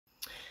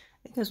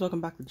Hey guys,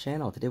 welcome back to the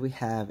channel. Today we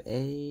have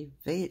an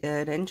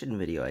engine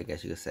video, I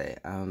guess you could say.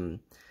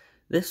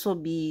 This will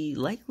be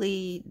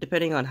likely,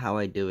 depending on how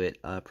I do it,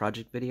 a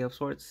project video of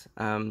sorts.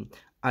 I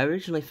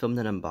originally filmed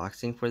an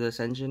unboxing for this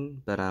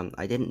engine, but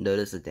I didn't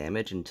notice the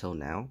damage until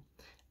now,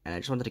 and I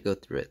just wanted to go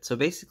through it. So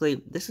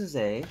basically, this is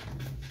let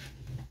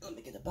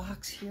me get the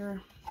box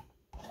here,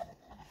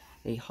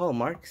 a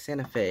Hallmark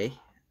Santa Fe,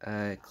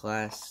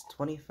 class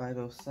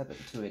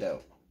 2507280.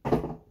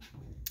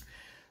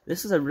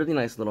 This is a really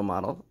nice little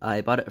model. I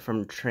bought it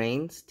from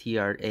Trainz,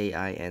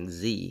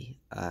 Trainz,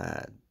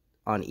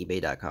 on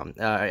eBay.com.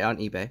 On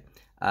eBay.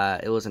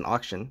 It was an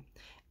auction,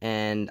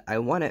 and I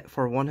won it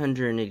for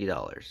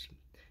 $180.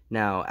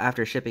 Now,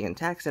 after shipping and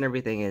tax and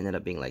everything, it ended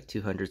up being like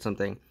 200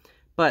 something,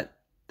 but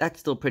that's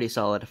still pretty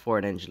solid for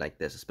an engine like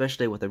this,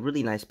 especially with a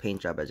really nice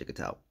paint job, as you can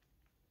tell.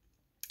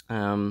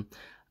 I'm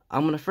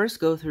gonna first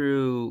go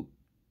through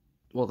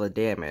the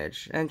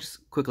damage, and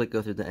just quickly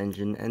go through the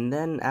engine, and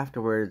then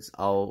afterwards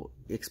I'll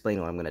explain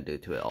what I'm going to do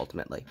to it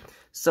ultimately.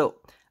 So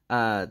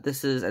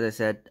this is, as I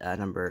said,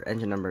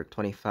 engine number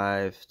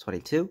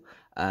 2522.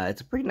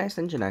 It's a pretty nice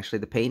engine, actually.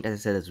 The paint, as I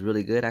said, is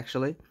really good,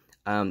 actually.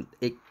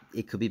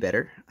 It could be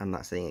better. I'm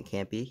not saying it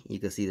can't be. You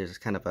can see there's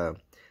kind of a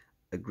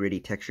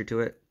gritty texture to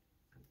it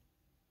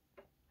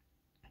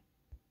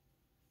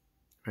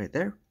right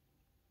there.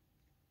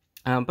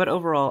 But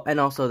overall, and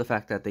also the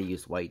fact that they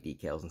use white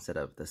decals instead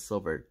of the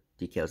silver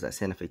decals that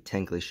Santa Fe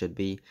technically should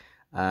be,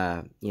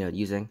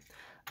 using.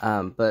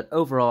 But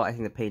overall, I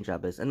think the paint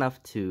job is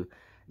enough to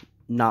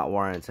not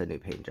warrant a new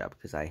paint job,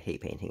 because I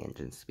hate painting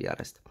engines, to be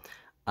honest.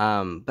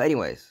 But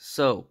anyways,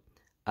 so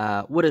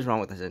what is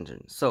wrong with this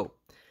engine? So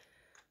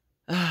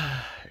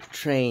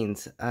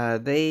Trainz,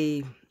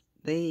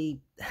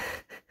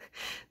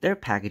 their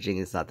packaging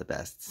is not the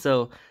best.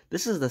 So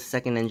this is the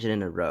second engine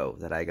in a row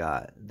that I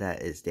got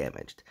that is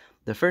damaged.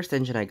 The first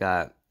engine I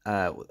got,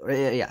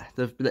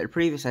 the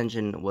previous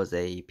engine was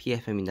a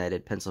PFM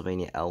United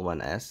Pennsylvania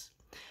L1S,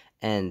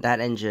 and that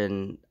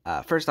engine,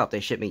 first off, they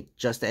shipped me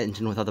just the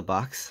engine without the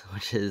box,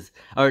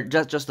 or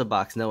just the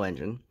box, no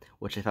engine,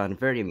 which I found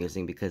very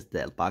amusing because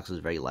the box was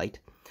very light.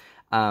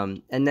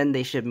 And then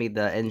they shipped me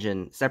the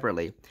engine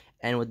separately,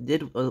 and what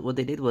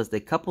they did was they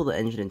coupled the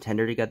engine and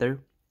tender together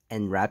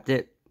and wrapped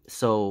it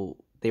so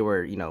they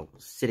were,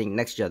 sitting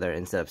next to each other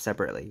instead of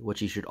separately,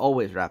 which you should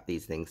always wrap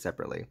these things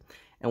separately.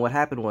 And what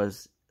happened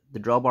was the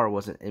drawbar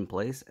wasn't in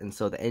place, and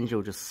so the engine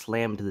would just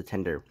slam to the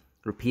tender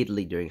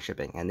repeatedly during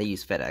shipping, and they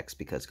use FedEx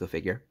because go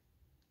figure.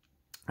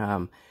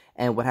 And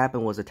what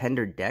happened was the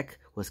tender deck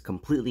was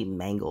completely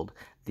mangled.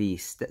 The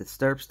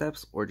stirrup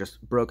steps were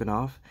just broken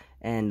off,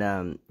 and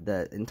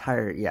the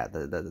entire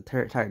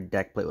entire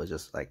deck plate was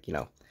just like,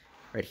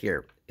 right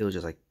here, it was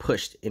just like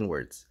pushed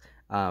inwards.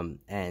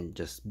 And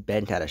just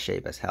bent out of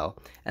shape as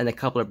hell. And the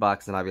coupler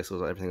box, and obviously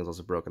everything was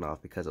also broken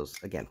off because it was,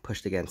 again,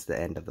 pushed against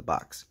the end of the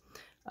box.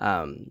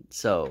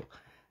 So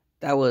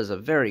that was a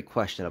very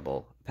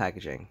questionable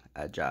packaging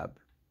job.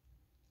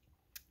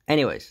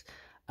 Anyways,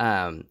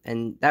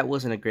 and that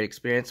wasn't a great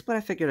experience, but I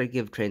figured I'd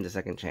give Trainz a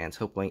second chance,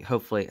 hoping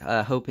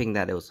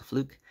that it was a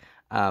fluke.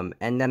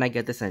 And then I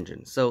get this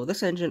engine. So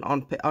this engine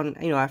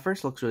at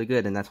first looks really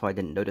good, and that's why I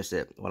didn't notice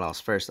it when I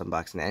was first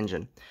unboxing the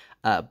engine.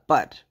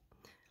 But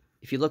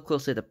if you look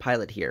closely at the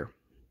pilot here,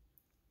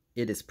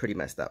 it is pretty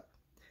messed up.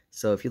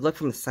 So if you look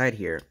from the side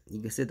here,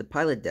 you can see the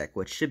pilot deck,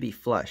 which should be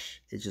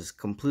flush, is just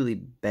completely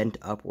bent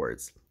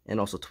upwards and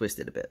also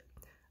twisted a bit.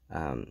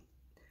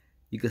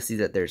 You can see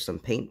that there's some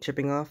paint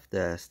chipping off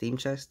the steam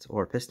chest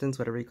or pistons,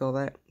 whatever you call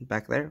that,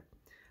 back there.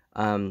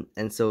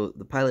 And so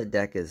the pilot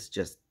deck is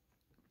just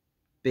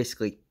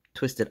basically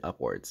twisted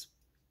upwards.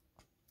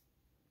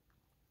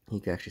 You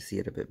can actually see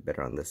it a bit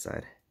better on this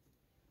side.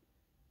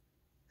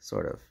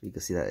 Sort of. You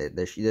can see that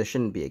there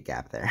shouldn't be a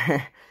gap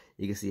there.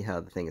 You can see how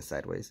the thing is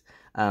sideways.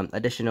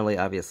 Additionally,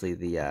 obviously,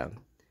 the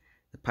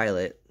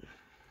pilot,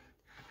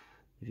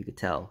 if you could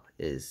tell,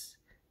 is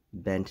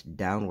bent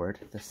downward.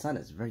 The sun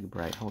is very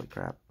bright. Holy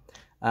crap.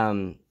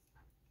 The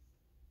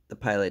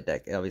pilot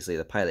deck, obviously,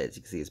 the pilot, as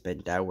you can see, is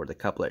bent downward. The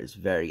coupler is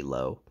very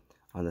low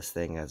on this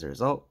thing as a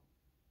result.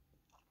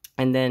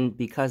 And then,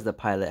 because the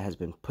pilot has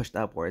been pushed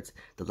upwards,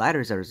 the ladder,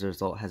 as a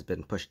result, has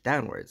been pushed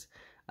downwards.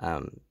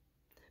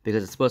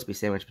 Because it's supposed to be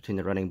sandwiched between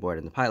the running board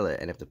and the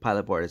pilot, and if the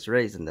pilot board is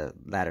raised, then the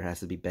ladder has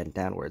to be bent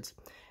downwards.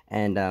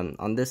 And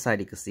on this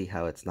side, you can see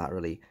how it's not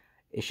really,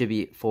 it should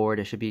be forward,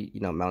 it should be,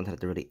 mounted at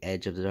the really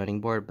edge of the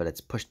running board, but it's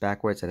pushed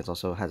backwards, and it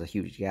also has a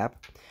huge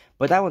gap.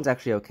 But that one's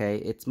actually okay.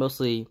 It's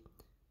mostly,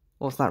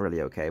 well, it's not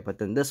really okay, but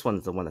then this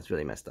one's the one that's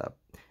really messed up.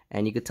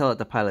 And you could tell that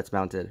the pilot's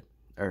mounted,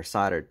 or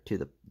soldered to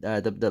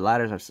the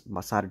ladders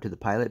are soldered to the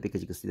pilot,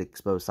 because you can see the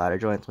exposed solder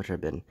joints, which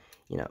have been,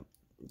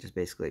 just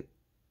basically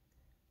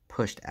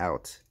pushed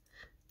out.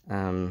 I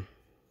don't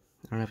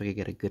know if I could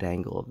get a good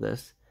angle of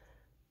this,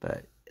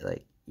 but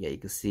you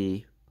can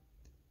see,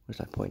 where's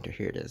my pointer?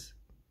 Here it is.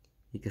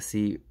 You can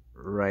see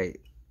right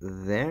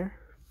there.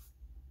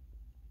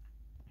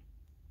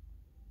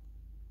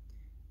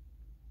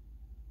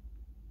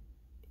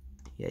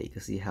 Yeah, you can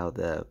see how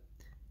the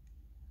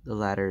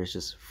ladder is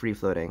just free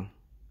floating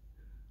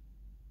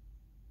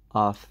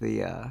off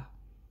the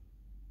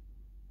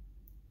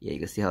yeah, you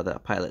can see how the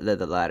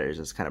the ladder is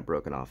just kind of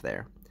broken off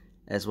there,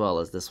 as well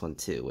as this one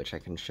too, which I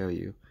can show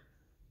you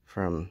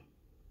from,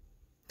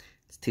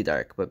 it's too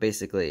dark, but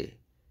basically,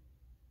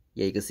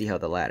 yeah, you can see how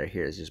the ladder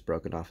here is just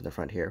broken off in the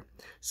front here.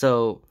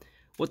 So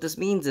what this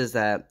means is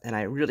that, and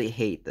I really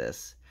hate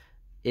this,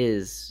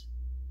 is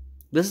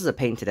this is a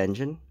painted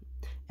engine,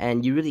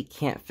 and you really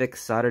can't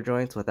fix solder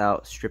joints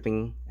without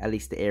stripping at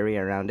least the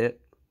area around it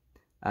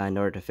in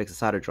order to fix a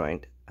solder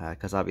joint,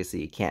 because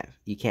obviously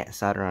you can't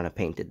solder on a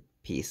painted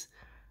piece.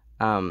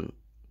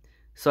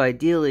 So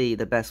ideally,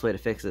 the best way to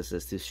fix this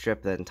is to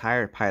strip the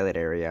entire pilot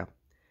area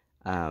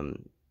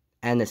and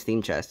the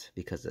steam chest,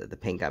 because the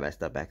paint got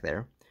messed up back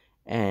there,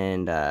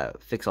 and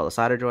fix all the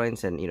solder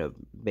joints, and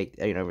make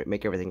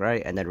everything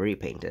right, and then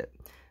repaint it.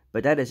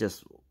 But that is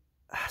just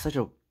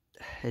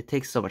it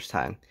takes so much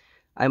time.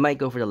 I might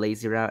go for the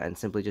lazy route and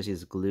simply just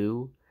use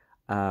glue,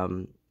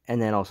 and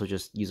then also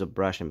just use a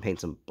brush and paint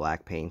some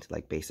black paint,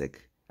 like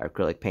basic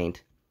acrylic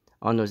paint,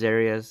 on those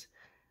areas,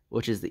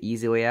 which is the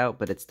easy way out,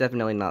 but it's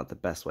definitely not the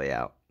best way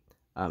out.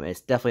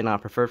 It's definitely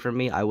not preferred for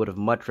me. I would have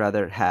much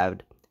rather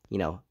had,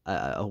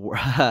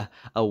 a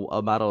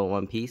model in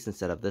one piece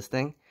instead of this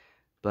thing.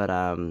 But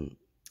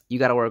you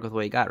got to work with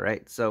what you got,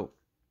 right? So,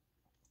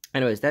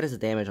 anyways, that is the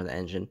damage on the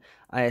engine.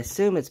 I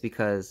assume it's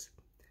because,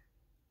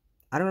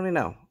 I don't really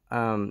know.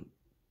 In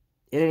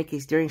any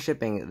case, during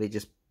shipping,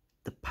 the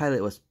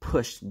pilot was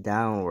pushed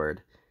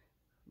downward,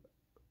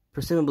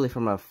 presumably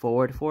from a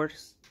forward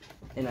force,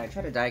 and I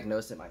tried to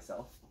diagnose it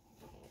myself.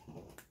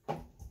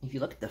 If you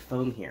look at the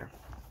foam here,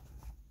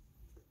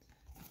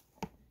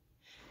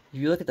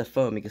 you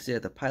can see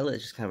that the pilot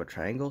is just kind of a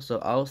triangle. So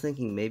I was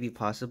thinking maybe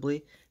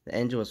possibly the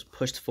engine was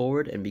pushed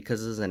forward, and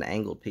because this is an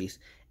angled piece,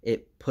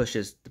 it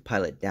pushes the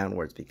pilot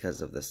downwards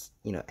because of this,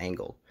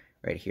 angle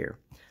right here.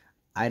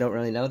 I don't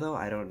really know, though.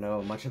 I don't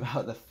know much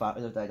about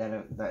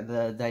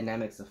the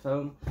dynamics of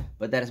foam,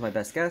 but that is my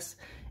best guess.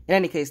 In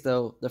any case,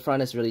 though, the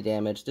front is really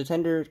damaged. The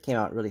tender came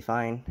out really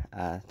fine.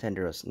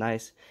 Tender was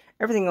nice.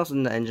 Everything else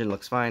in the engine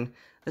looks fine.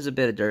 There's a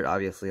bit of dirt,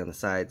 obviously, on the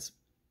sides,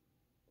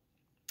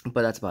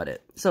 but that's about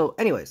it. So,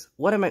 anyways,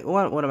 what am I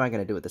going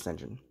to do with this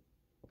engine?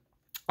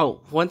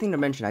 Oh, one thing to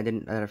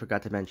mention I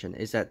forgot to mention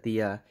is that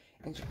the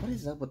engine. What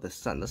is up with the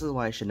sun? This is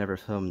why I should never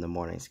film in the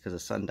mornings, because the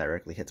sun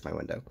directly hits my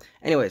window.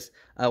 Anyways,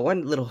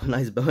 one little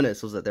nice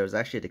bonus was that there was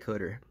actually a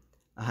decoder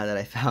that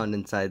I found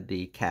inside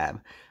the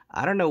cab.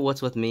 I don't know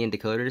what's with me and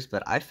decoders,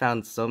 but I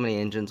found so many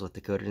engines with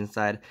decoders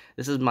inside.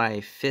 This is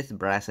my 5th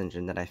brass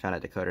engine that I found a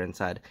decoder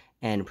inside,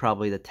 and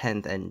probably the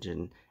 10th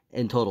engine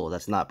in total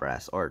that's not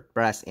brass, or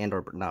brass and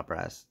or not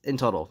brass, in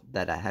total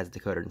that has a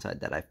decoder inside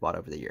that I've bought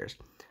over the years.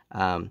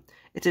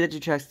 It's a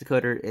Digitrax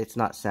decoder. It's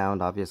not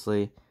sound,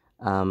 obviously.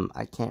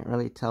 I can't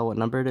really tell what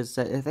number it is.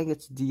 I think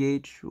it's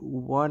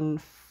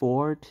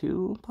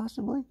DH142,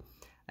 possibly.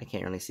 I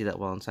can't really see that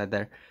well inside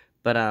there.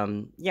 But,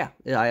 yeah,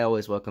 I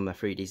always welcome a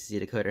free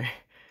DCC decoder.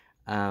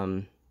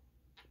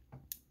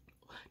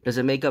 Does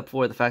it make up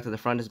for the fact that the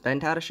front is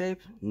bent out of shape?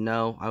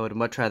 No, I would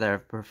much rather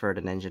have preferred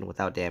an engine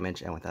without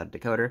damage and without a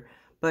decoder.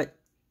 But,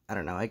 I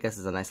don't know, I guess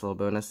it's a nice little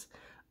bonus.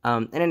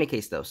 In any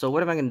case, though, so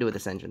what am I going to do with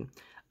this engine?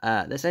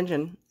 This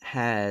engine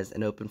has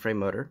an open frame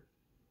motor.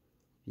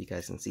 You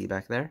guys can see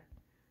back there.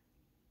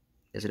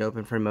 Is an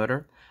open frame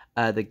motor.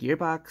 The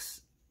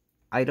gearbox,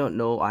 I don't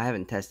know. I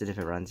haven't tested if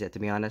it runs yet, to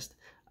be honest.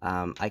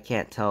 I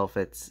can't tell if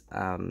it's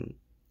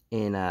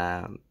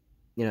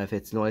if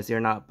it's noisy or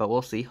not, but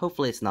we'll see.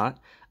 Hopefully it's not.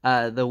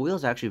 The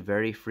wheels are actually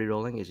very free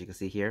rolling, as you can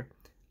see here.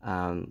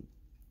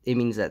 It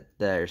means that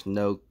there's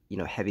no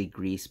heavy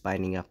grease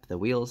binding up the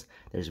wheels.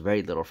 There's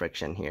very little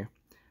friction here.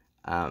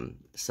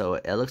 So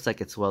it looks like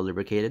it's well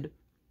lubricated.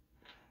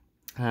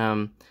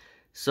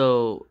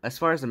 So as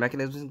far as the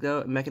mechanism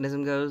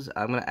goes,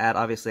 I'm gonna add a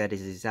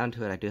DCC sound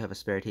to it. I do have a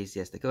spare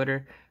TCS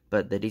decoder,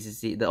 but the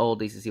old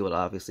DCC will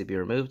obviously be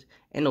removed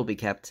and will be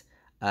kept.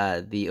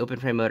 The open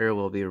frame motor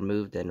will be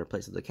removed and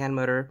replaced with a can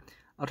motor.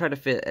 I'll try to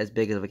fit as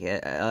big of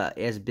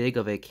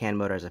a can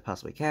motor as I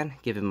possibly can,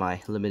 given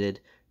my limited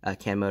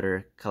can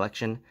motor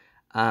collection.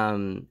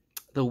 The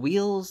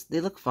wheels,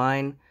 they look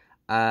fine.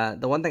 The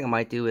one thing I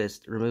might do is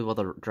remove all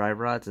the drive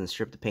rods and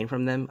strip the paint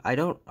from them.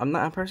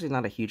 I'm personally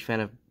not a huge fan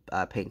of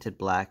painted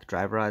black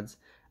drive rods.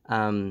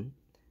 I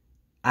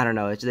don't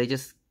know. They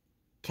just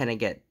kind of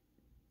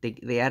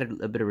they added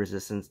a bit of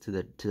resistance to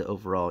the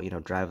overall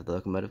drive of the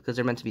locomotive, because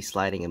they're meant to be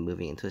sliding and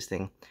moving and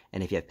twisting.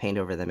 And if you have paint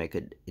over them, it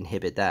could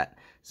inhibit that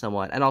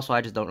somewhat. And also,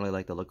 I just don't really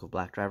like the look of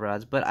black drive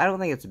rods. But I don't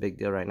think it's a big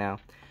deal right now.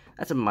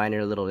 That's a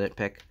minor little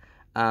nitpick.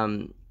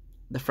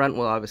 The front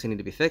will obviously need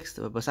to be fixed.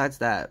 But besides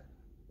that,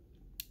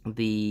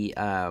 this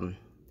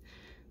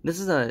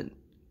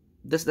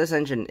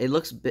engine, it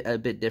looks a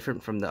bit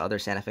different from the other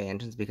Santa Fe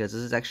engines, because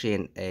this is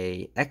actually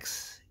a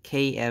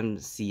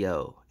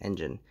XKMCO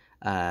engine.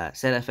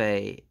 Santa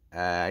Fe,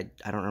 I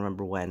don't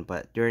remember when,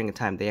 but during a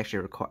time they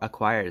actually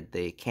acquired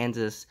the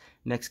Kansas,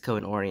 Mexico,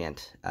 and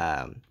Orient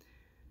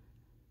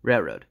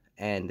Railroad,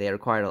 and they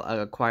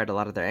acquired a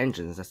lot of their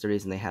engines. That's the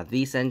reason they have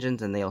these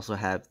engines, and they also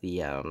have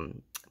the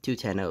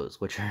 210Os,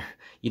 which are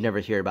you never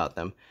hear about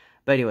them.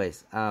 But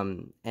anyways,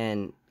 and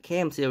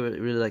KMC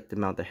really like to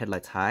mount their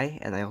headlights high,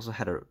 and they also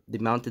they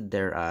mounted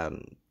their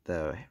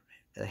the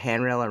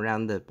handrail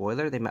around the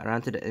boiler. They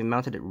mounted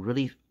it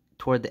really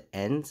toward the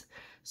ends.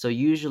 So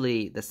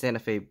usually the Santa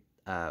Fe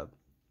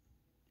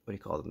what do you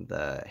call them?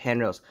 The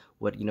handrails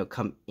would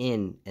come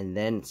in and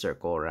then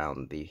circle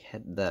around the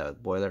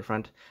boiler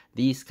front.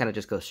 These kind of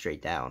just go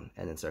straight down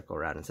and then circle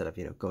around instead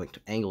of going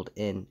angled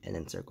in and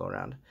then circle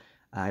around.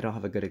 I don't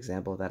have a good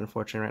example of that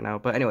unfortunately right now,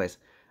 but anyways,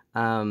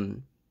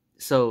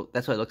 so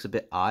that's why it looks a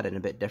bit odd and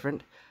a bit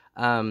different.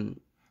 In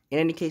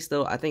any case,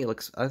 though, I think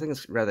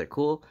it's rather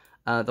cool.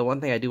 The one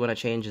thing I do want to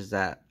change is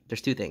that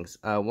there's two things.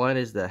 One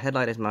is the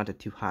headlight is mounted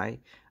too high.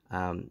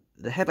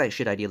 The headlight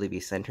should ideally be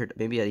centered,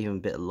 maybe even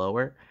a bit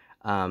lower.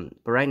 But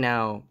right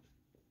now,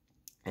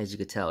 as you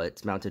could tell,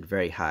 it's mounted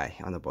very high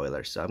on the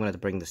boiler. So I'm going to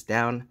bring this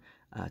down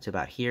to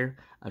about here.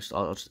 I'll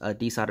just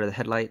desolder the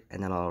headlight,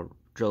 and then I'll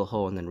drill a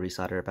hole and then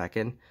resolder it back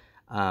in.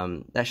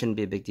 That shouldn't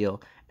be a big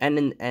deal.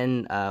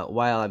 And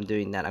while I'm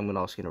doing that, I'm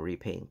also going to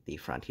repaint the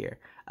front here.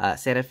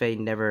 Santa Fe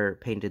never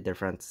painted their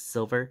fronts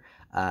silver.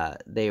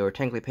 They were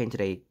technically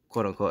painted a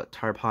quote-unquote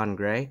tarpon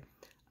gray,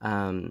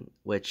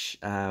 which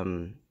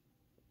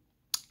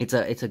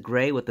it's a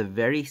gray with a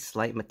very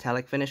slight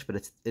metallic finish,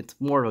 but it's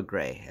more of a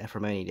gray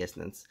from any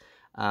distance.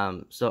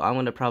 So I'm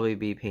going to probably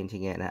be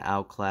painting it in an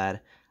alclad,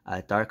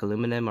 dark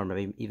aluminum, or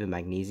maybe even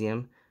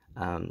magnesium,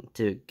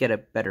 to get a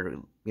better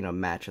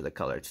match of the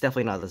color. It's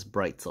definitely not this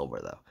bright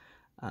silver though.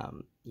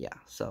 Yeah,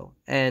 so,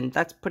 and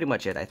that's pretty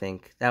much it. I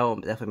think that will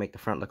definitely make the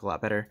front look a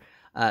lot better.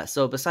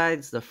 So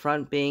besides the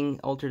front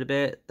being altered a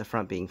bit, the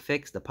front being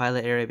fixed, the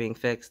pilot area being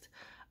fixed,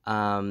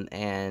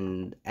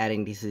 and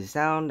adding DC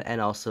sound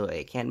and also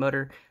a cant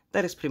motor,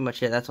 that is pretty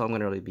much it. That's all I'm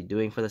going to really be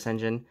doing for this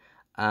engine.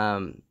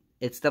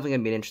 It's definitely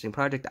going to be an interesting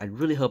project. I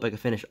really hope I can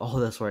finish all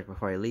this work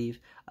before I leave,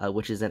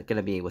 which isn't going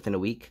to be within a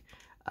week.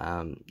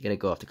 Going to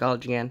go off to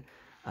college again.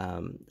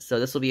 So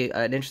this will be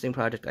an interesting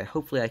project.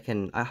 Hopefully I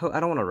can. I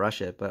don't want to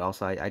rush it, but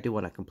also I do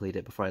want to complete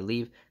it before I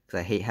leave, because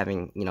I hate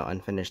having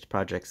unfinished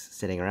projects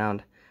sitting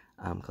around,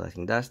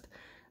 collecting dust.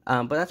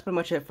 But that's pretty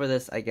much it for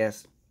this, I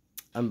guess,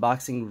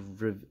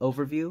 unboxing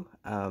overview.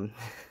 I'm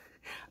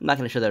not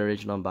going to show that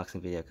original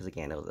unboxing video because,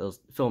 again, it was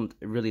filmed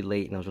really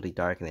late and it was really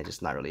dark and it's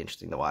just not really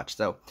interesting to watch.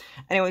 So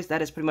anyways,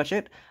 that is pretty much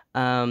it.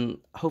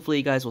 Hopefully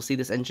you guys will see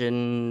this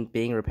engine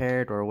being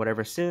repaired or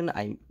whatever soon.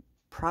 I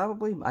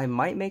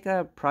might make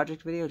a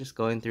project video just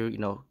going through,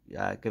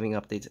 giving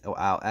updates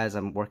out as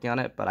I'm working on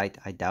it, but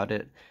I doubt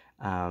it.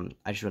 I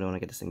just really want to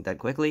get this thing done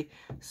quickly.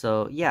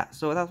 So yeah,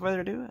 so without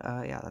further ado,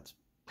 yeah, that's,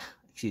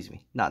 excuse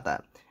me, not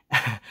that.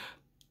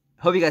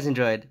 Hope you guys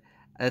enjoyed.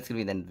 That's going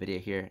to be the end of the video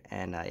here,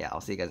 and yeah,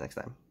 I'll see you guys next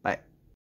time. Bye.